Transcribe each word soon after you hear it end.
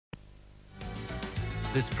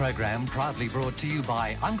This program proudly brought to you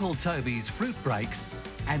by Uncle Tobys Fruit Breaks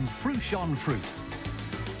and Fruche on Fruit.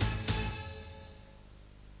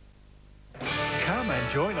 Come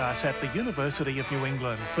and join us at the University of New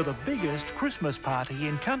England for the biggest Christmas party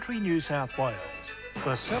in country New South Wales.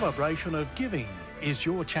 The celebration of giving is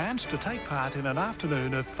your chance to take part in an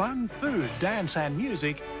afternoon of fun, food, dance and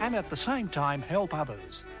music, and at the same time help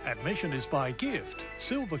others. Admission is by gift,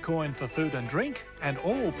 silver coin for food and drink, and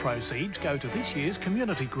all proceeds go to this year's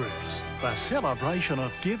community groups. The celebration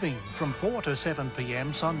of giving from 4 to 7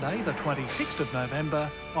 p.m. Sunday the 26th of November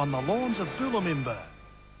on the lawns of Boolamimba.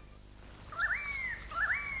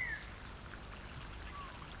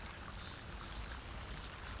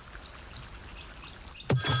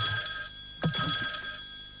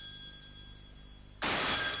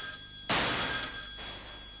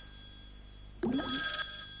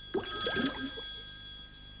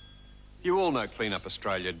 You all know Clean Up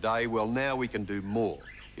Australia Day. Well, now we can do more.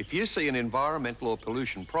 If you see an environmental or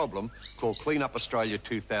pollution problem, call Clean Up Australia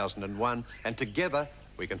 2001 and together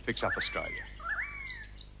we can fix up Australia.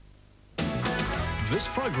 This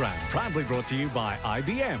program proudly brought to you by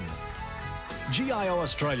IBM, GIO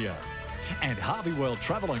Australia and Harvey World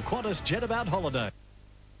Travel and Qantas Jet About Holiday.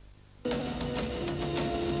 No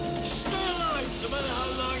matter how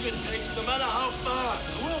long it takes, no matter how far,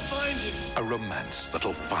 we'll find you. A romance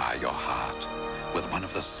that'll fire your heart with one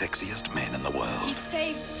of the sexiest men in the world. He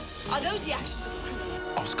saved us. Are those the actions of a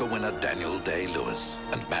criminal? Oscar winner Daniel Day-Lewis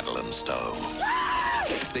and Madeline Stowe.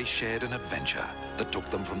 They shared an adventure that took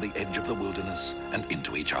them from the edge of the wilderness and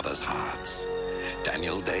into each other's hearts.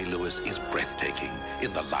 Daniel Day-Lewis is breathtaking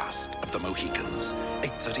in The Last of the Mohicans,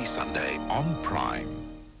 8:30 Sunday on Prime.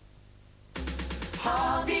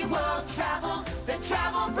 Harvey World Travel, the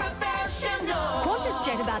travel professional. Qantas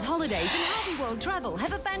Jet About Holidays and Harvey World Travel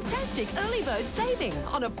have a fantastic early bird saving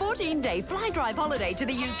on a 14-day fly drive holiday to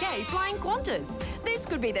the UK flying Qantas. This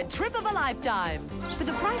could be the trip of a lifetime. For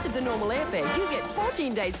the price of the normal airfare, you get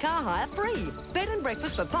 14 days car hire free, bed and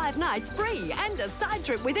breakfast for 5 nights free, and a side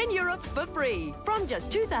trip within Europe for free from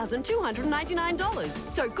just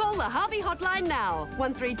 $2,299. So call the Harvey hotline now,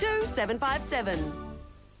 132 757.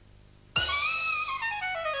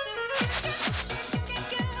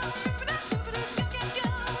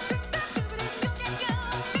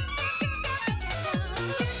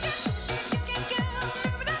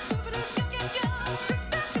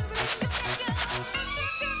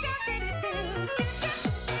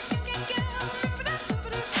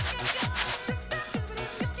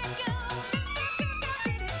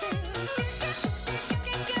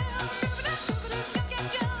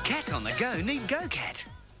 Cats on the go need GoCat.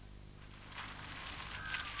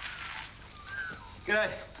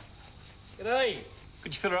 G'day. G'day.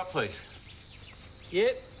 Could you fill her up, please?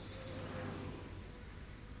 Yep.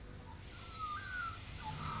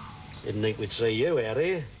 Didn't think we'd see you out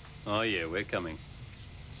here. Oh, yeah, we're coming.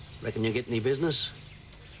 Reckon you get any business?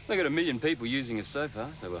 We've got 1 million people using us so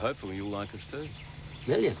far, so we're hopeful you'll like us too.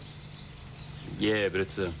 Million? Yeah, but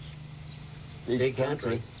it's a big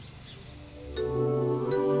country.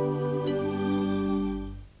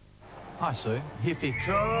 Hi, sir. If you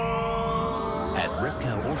come. At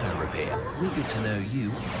Repco Auto Repair, we get to know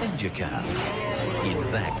you and your car. In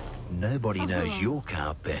fact, nobody knows your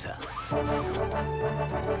car better.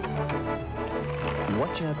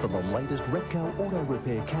 Watch out for the latest Repco Auto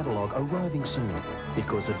Repair catalogue arriving soon,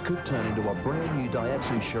 because it could turn into a brand new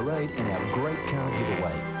Daihatsu Charade in our great car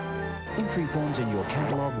giveaway. Entry forms in your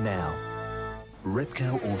catalogue now.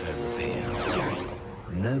 Repco Auto Repair.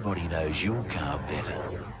 Nobody knows your car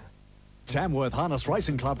better. Tamworth Harness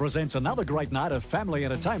Racing Club presents another great night of family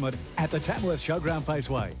entertainment at the Tamworth Showground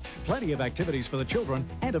Paceway. Plenty of activities for the children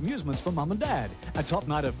and amusements for mum and dad. A top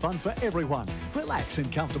night of fun for everyone. Relax in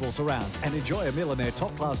comfortable surrounds and enjoy a meal in their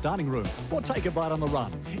top-class dining room or take a bite on the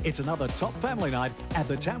run. It's another top family night at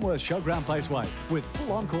the Tamworth Showground Paceway with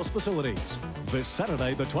full on-course facilities. This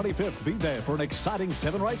Saturday, the 25th, be there for an exciting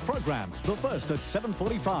 7-race program. The first at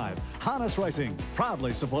 7:45. Harness Racing,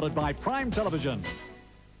 proudly supported by Prime Television.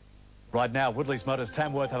 Right now, Woodleys Motors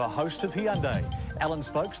Tamworth have a host of Hyundai. Alan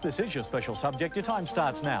Spokes, this is your special subject. Your time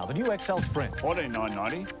starts now. The new XL Sprint.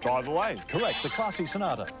 $14,990, drive away. Correct. The classy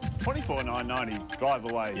Sonata. $24,990, drive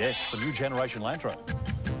away. Yes, the new generation Lantra.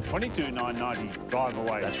 $22,990, drive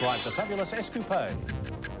away. That's right, the fabulous S-Coupe.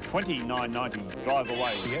 $20,990, drive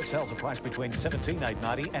away. The XLs are priced between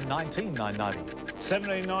 $17,890 and $19,990.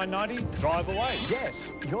 $17,990, drive away.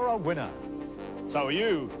 Yes, you're a winner. So are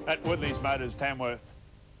you at Woodleys Motors Tamworth.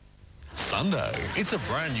 Sunday, it's a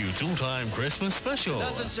brand new two-time Christmas special.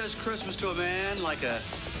 Nothing says Christmas to a man like a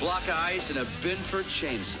block of ice and a Binford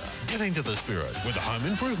chainsaw. Get into the spirit with Home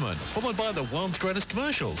Improvement, followed by the world's greatest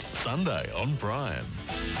commercials, Sunday on Prime.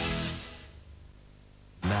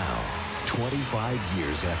 Now, 25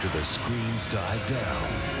 years after the screams died down,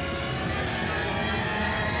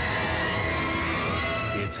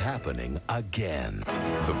 it's happening again.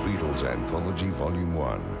 The Beatles Anthology Volume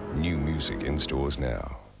 1. New music in stores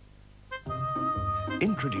now.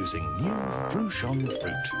 Introducing new Fruche on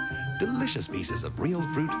Fruit. Delicious pieces of real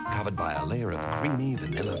fruit covered by a layer of creamy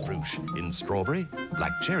vanilla Fruche in strawberry,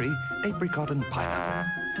 black cherry, apricot and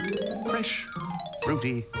pineapple. Fresh,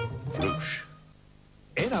 fruity Fruche.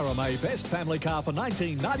 NRMA Best Family Car for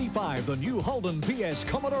 1995, the new Holden VS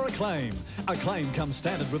Commodore Acclaim. Acclaim comes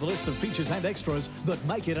standard with a list of features and extras that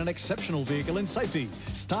make it an exceptional vehicle in safety,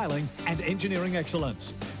 styling and engineering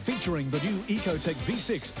excellence. Featuring the new Ecotec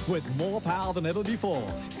V6 with more power than ever before,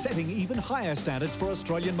 setting even higher standards for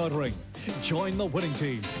Australian motoring. Join the winning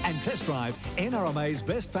team and test drive NRMA's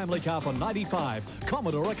Best Family Car for 95,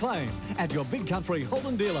 Commodore Acclaim, at your Big Country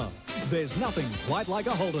Holden dealer. There's nothing quite like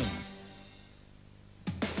a Holden.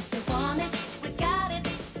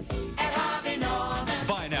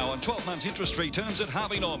 Buy now on 12 months interest-free terms at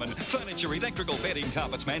Harvey Norman. Furniture, electrical, bedding,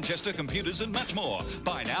 carpets, Manchester, computers and much more.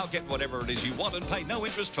 Buy now, get whatever it is you want and pay no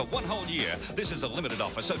interest for 1 whole year. This is a limited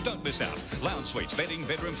offer, so don't miss out. Lounge suites, bedding,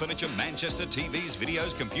 bedroom furniture, Manchester, TVs,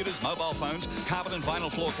 videos, computers, mobile phones, carpet and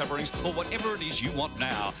vinyl floor coverings, or whatever it is you want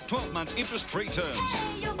now. 12 months interest-free terms.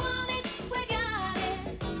 You want it, we got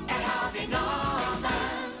it at Harvey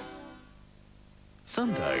Norman.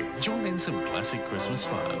 Sunday, join in some classic Christmas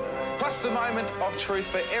fun. Plus the moment of truth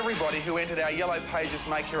for everybody who entered our Yellow Pages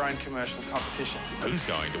Make Your Own commercial competition. Who's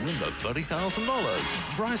going to win the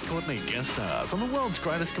 $30,000? Bryce Courtney guest stars on the world's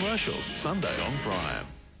greatest commercials, Sunday on Prime.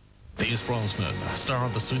 Pierce Brosnan, star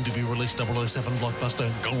of the soon-to-be-released 007 blockbuster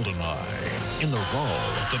GoldenEye, in the role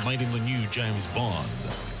that made him the new James Bond.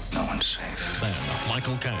 No one's safe. Then,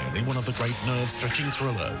 Michael Caine in one of the great nerve-stretching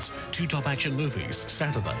thrillers, 2 top action movies,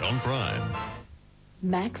 Saturday on Prime.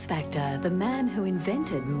 Max Factor, the man who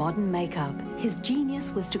invented modern makeup. His genius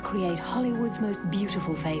was to create Hollywood's most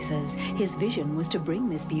beautiful faces. His vision was to bring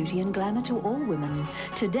this beauty and glamour to all women.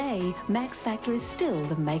 Today, Max Factor is still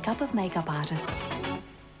the makeup of makeup artists.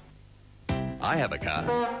 I have a car.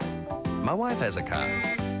 My wife has a car.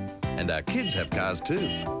 And our kids have cars too.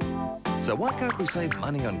 So why can't we save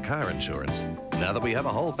money on car insurance now that we have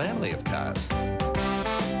a whole family of cars?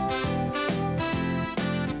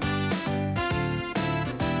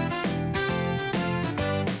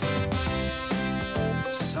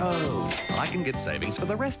 So, I can get savings for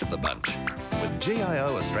the rest of the bunch with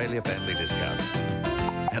GIO Australia family discounts.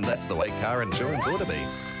 And that's the way car insurance ought to be.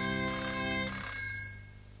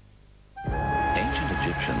 Ancient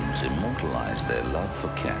Egyptians immortalized their love for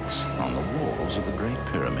cats on the walls of the Great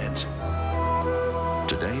Pyramids.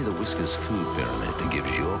 Today, the Whiskas food pyramid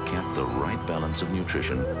gives your cat the right balance of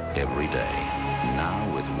nutrition every day.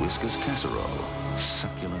 Now with Whiskas casserole,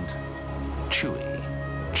 succulent, chewy,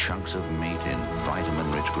 chunks of meat in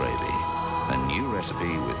vitamin-rich gravy. A new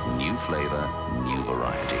recipe with new flavor, new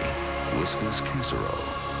variety. Whiskas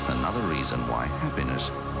casserole. Another reason why happiness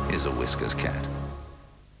is a Whiskas cat.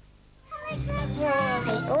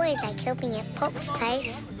 I always like helping at Pop's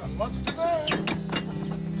place.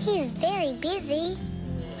 He's very busy,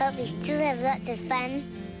 but we still have lots of fun.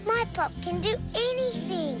 My Pop can do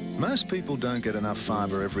anything. Most people don't get enough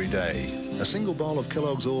fibre every day. A single bowl of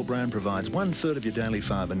Kellogg's All-Bran provides 1/3 of your daily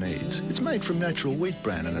fibre needs. It's made from natural wheat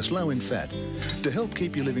bran and is low in fat to help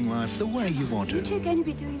keep you living life the way you want to. You two are going to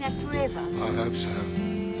be doing that forever? I hope so.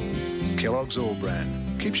 Kellogg's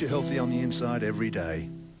All-Bran keeps you healthy on the inside every day.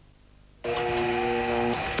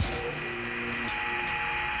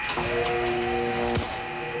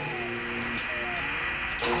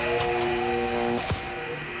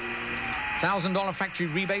 $1,000 factory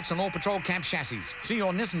rebates on all patrol cab chassis. See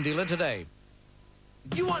your Nissan dealer today.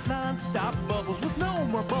 You want non-stop bubbles with no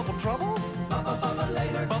more bubble trouble? Bubble, bubble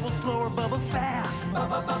later. Bubble slower, bubble fast.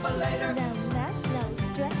 Bubble, bubble later. No less, no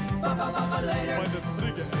stress. Bubble, bubble later. Find a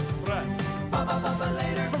Trigger Express. Bubble, bubble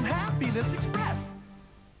later. From Happiness Express.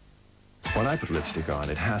 When I put lipstick on,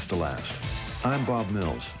 it has to last. I'm Bob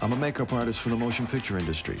Mills. I'm a makeup artist for the motion picture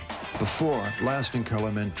industry. Before, lasting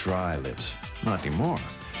color meant dry lips. Not anymore,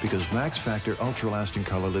 because Max Factor Ultra Lasting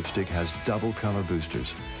Color Lipstick has double color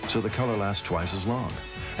boosters, so the color lasts twice as long,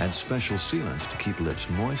 and special sealants to keep lips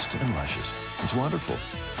moist and luscious. It's wonderful.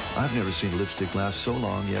 I've never seen lipstick last so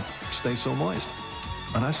long, yet stay so moist.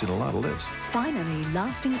 And I've seen a lot of lips. Finally,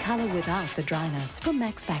 lasting color without the dryness from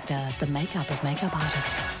Max Factor, the makeup of makeup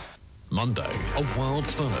artists. Monday, a world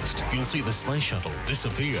first. You'll see the space shuttle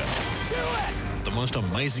disappear. The most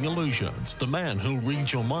amazing illusions, the man who'll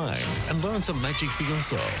read your mind and learn some magic for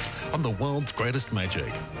yourself on the world's greatest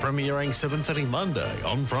magic. Premiering 7:30 Monday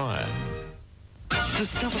on Prime.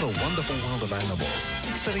 Discover the wonderful world of animals.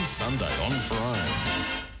 6:30 Sunday on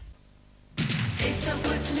Prime. Tastes so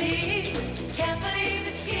good to me. Can't believe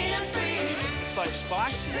it's skin-free. It's like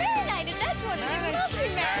spicy. Marinated, that's what it is. It must be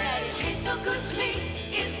marinated. Tastes so good to me.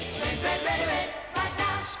 It's red, red, red, red, right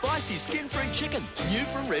now. Spicy skin-free chicken, new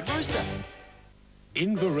from Red Rooster.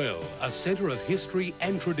 Inverell, a centre of history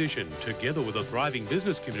and tradition, together with a thriving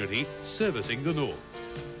business community servicing the north.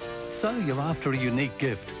 So you're after a unique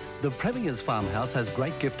gift. The Premier's Farmhouse has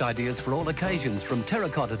great gift ideas for all occasions, from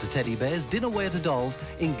terracotta to teddy bears, dinnerware to dolls,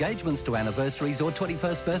 engagements to anniversaries or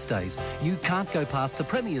 21st birthdays. You can't go past the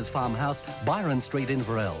Premier's Farmhouse, Byron Street,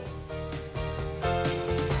 Inverell.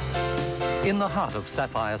 In the heart of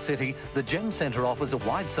Sapphire City, the Gem Centre offers a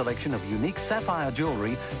wide selection of unique sapphire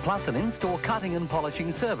jewellery, plus an in-store cutting and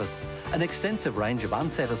polishing service. An extensive range of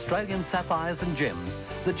unset Australian sapphires and gems.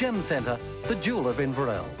 The Gem Centre, the jewel of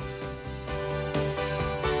Inverell.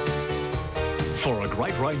 For a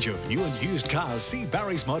great range of new and used cars, see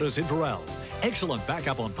Barry's Motors Inverell. Excellent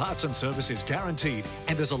backup on parts and service is guaranteed,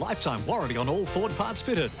 and there's a lifetime warranty on all Ford parts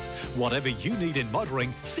fitted. Whatever you need in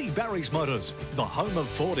motoring, see Barry's Motors, the home of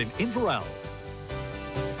Ford in Inverell.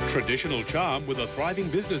 Traditional charm with a thriving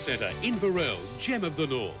business centre. Inverell, gem of the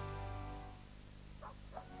north.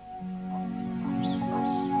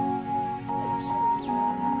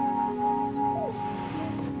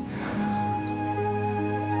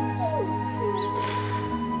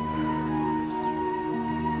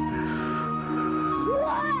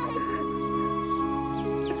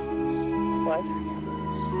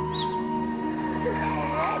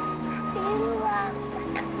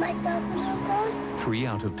 Three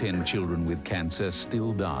out of 10 children with cancer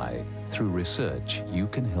still die. Through research, you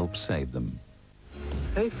can help save them.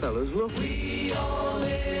 Hey fellas, look. We all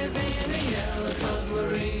live in a yellow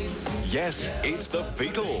submarine. Yes, it's the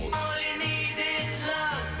Beatles. All you need is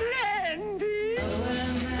love. Brandy.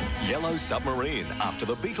 Yellow Submarine, after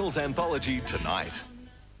the Beatles Anthology tonight.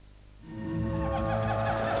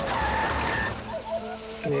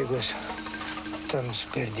 Amigos, estamos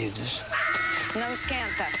perdidos. Não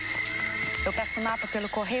esquenta. Eu peço o mapa pelo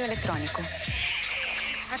correio eletrônico.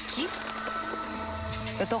 Aqui?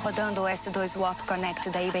 Eu tô rodando o S2 Warp Connect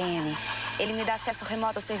da IBM. Ele me dá acesso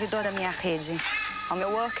remoto ao servidor da minha rede, ao meu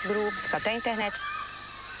workgroup, até a internet.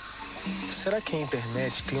 Será que a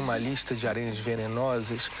internet tem uma lista de aranhas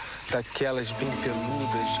venenosas, daquelas bem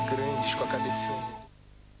peludas, grandes, com a cabecinha?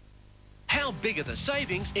 How big are the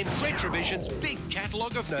savings in Retrovision's big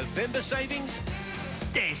catalogue of November savings?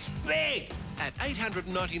 This big! At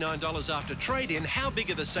 $899 after trade-in, how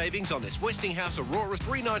big are the savings on this Westinghouse Aurora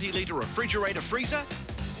 390-litre refrigerator freezer?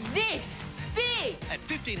 This big! At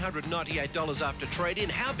 $1,598 after trade-in,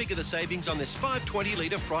 how big are the savings on this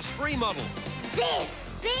 520-litre frost-free model? This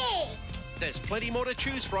big! There's plenty more to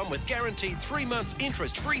choose from with guaranteed 3 months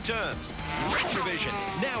interest-free terms. Retrovision,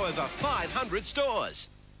 now over 500 stores.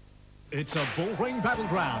 It's a bull-ring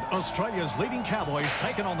battleground. Australia's leading cowboys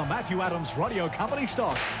taking on the Matthew Adams Rodeo Company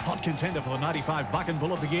stock. Hot contender for the 95 Buck and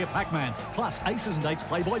Bull of the Year Pac-Man, plus Aces and Eights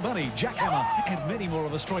Playboy Bunny, Jackhammer, and many more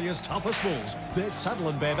of Australia's toughest bulls. There's saddle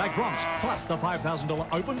and bareback broncs, plus the $5,000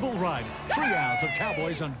 open bull ride. 3 hours of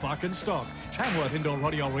cowboys and buck and stock. Tamworth Indoor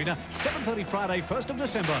Rodeo Arena, 7:30 Friday, 1st of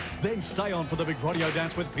December. Then stay on for the big rodeo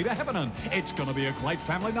dance with Peter Heffernan. It's going to be a great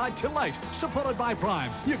family night till 8. Supported by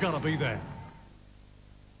Prime. You got to be there.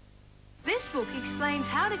 This book explains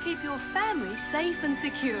how to keep your family safe and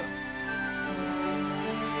secure.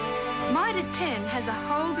 Mitre 10 has a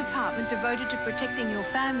whole department devoted to protecting your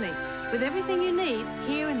family, with everything you need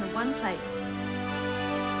here in the one place.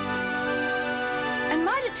 And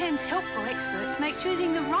Mitre 10's helpful experts make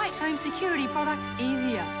choosing the right home security products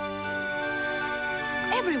easier.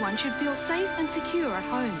 Everyone should feel safe and secure at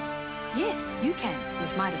home. Yes, you can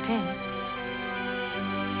with Mitre 10.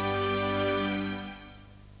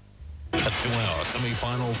 A 2-hour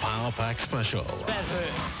semi-final Power Pack special.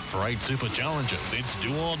 For 8 super challenges, it's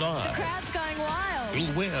do or die. The crowd's going wild.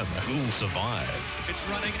 Who'll win? Who'll survive? It's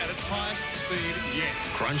running at its highest speed yet.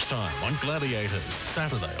 Crunch time on Gladiators,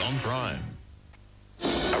 Saturday on Prime.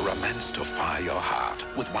 A romance to fire your heart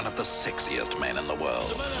with one of the sexiest men in the world.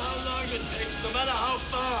 No matter how long it takes, no matter how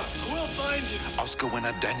far, we'll find you. Oscar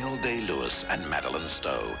winner Daniel Day-Lewis and Madeleine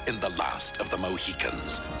Stowe in The Last of the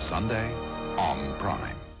Mohicans. Sunday on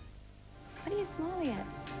Prime. What are you smiling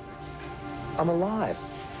at? I'm alive.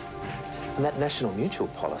 And that National Mutual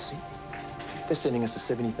policy, they're sending us a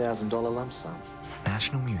 $70,000 lump sum.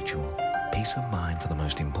 National Mutual. Peace of mind for the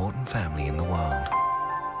most important family in the world.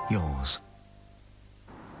 Yours.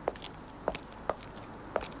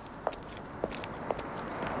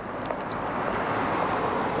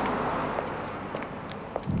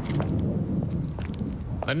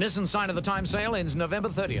 The Nissan Sign of the Time sale ends November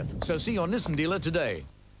 30th, so see your Nissan dealer today.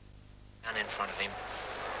 And in front of him,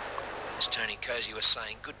 as Tony Cozy was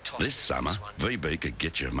saying, good toss. This summer, VB could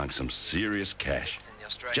get you among some serious cash.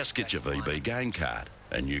 Just get your VB game card,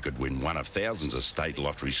 and you could win one of thousands of state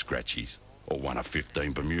lottery scratchies, or one of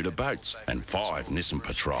 15 Bermuda boats, and 5 Nissan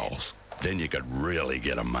patrols. Then you could really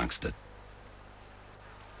get amongst it.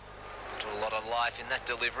 A lot of life in that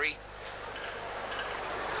delivery.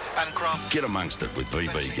 Get amongst it with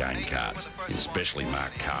VB game cards in specially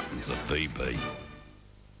marked cartons of VB.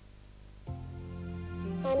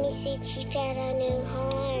 Mommy said she found our new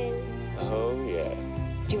home. Oh, yeah.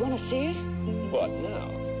 Do you want to see it? What, now?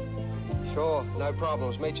 Sure, no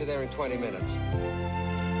problems. Meet you there in 20 minutes.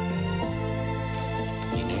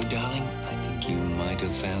 You know, darling, I think you might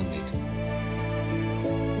have found it.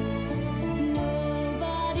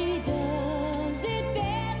 Nobody does it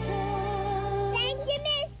better. Thank you,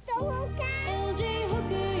 Mr. Hooker. LJ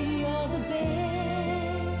Hooker, you're the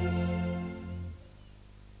best.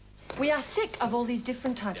 We are sick of all these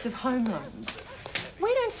different types of home loans.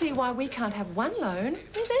 We don't see why we can't have one loan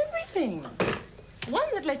with everything. One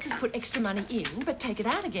that lets us put extra money in, but take it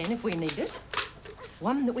out again if we need it.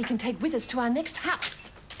 One that we can take with us to our next house.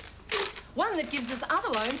 One that gives us other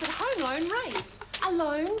loans at home loan rate. A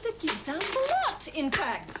loan that gives us a lot, in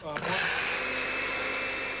fact.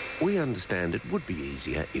 We understand it would be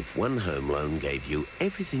easier if one home loan gave you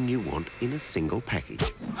everything you want in a single package.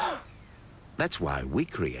 That's why we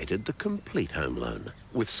created the Complete Home Loan.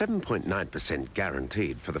 With 7.9%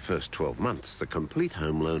 guaranteed for the first 12 months, the Complete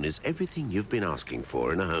Home Loan is everything you've been asking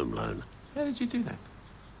for in a home loan. How did you do that?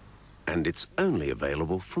 And it's only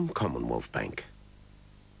available from Commonwealth Bank.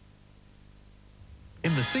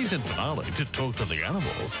 In the season finale, to talk to the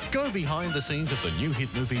animals, go behind the scenes of the new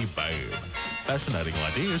hit movie Babe. Fascinating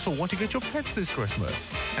ideas for what to get your pets this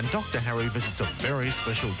Christmas. And Dr. Harry visits a very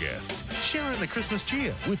special guest, sharing the Christmas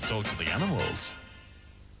cheer with Talk to the Animals.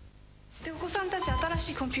 で、お子さんたち新し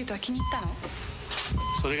いコンピューター気に入ったの？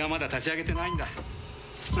それがまだ立ち上げてないんだ。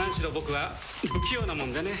何しろ僕は不器用なも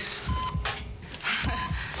んでね。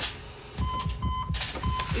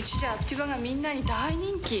うちじゃアプティバがみんなに大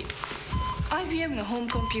人気。IBM のホーム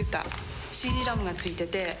コンピューター CD ラムがついて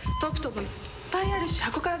てトップいっぱいあるし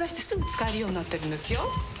箱から出してすぐ使えるようになってるんですよ。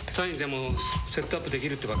単にでもセットアップでき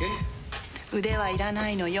るってわけ？腕はいらな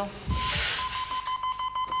いのよ。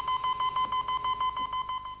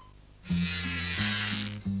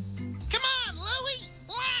Come on, Louie!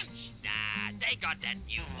 Lunch! Nah, they got that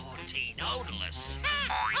new Mortine odorless.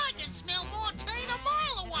 I can smell Mortine a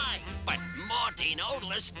mile away. But Mortine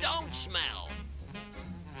odorless don't smell.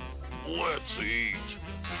 Let's eat.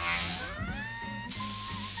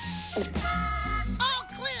 All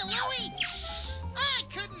clear, Louie! I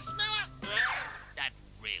couldn't smell it. That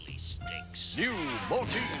really stinks. New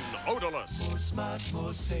Mortine odorless. More smart,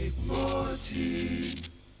 more safe, Mortine.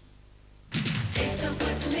 Tastes so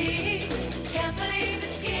good to me. Can't believe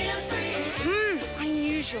it's skin-free.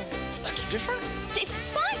 Unusual. That's different. It's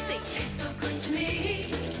spicy. Tastes so good to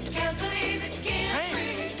me. Can't believe it's skin-free.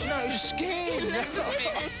 Hey, no skin.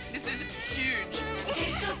 This is huge.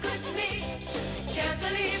 Tastes so good to me. Can't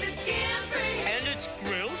believe it's skin-free. And it's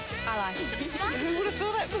grilled. I like it. It's spicy. Who would have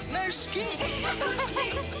thought that? Look, no skin. Tastes so good to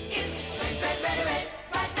me. It's red,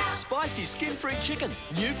 right now. Spicy skin-free chicken,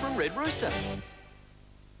 new from Red Rooster.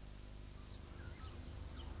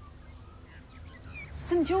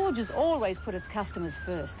 St George has always put its customers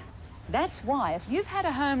first. That's why if you've had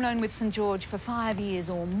a home loan with St George for 5 years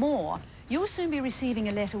or more, you'll soon be receiving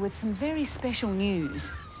a letter with some very special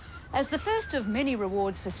news. As the first of many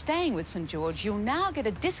rewards for staying with St George, you'll now get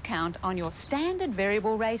a discount on your standard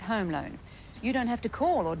variable rate home loan. You don't have to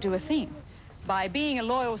call or do a thing. By being a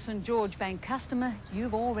loyal St George Bank customer,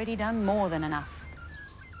 you've already done more than enough.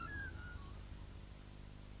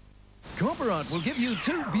 Corporate will give you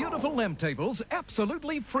 2 beautiful lamp tables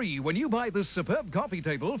absolutely free when you buy this superb coffee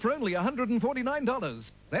table for only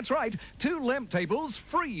 $149. That's right, 2 lamp tables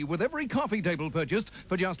free with every coffee table purchased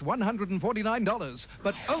for just $149,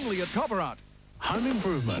 but only at Corporate. Home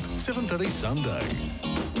Improvement, 7:30 Sunday.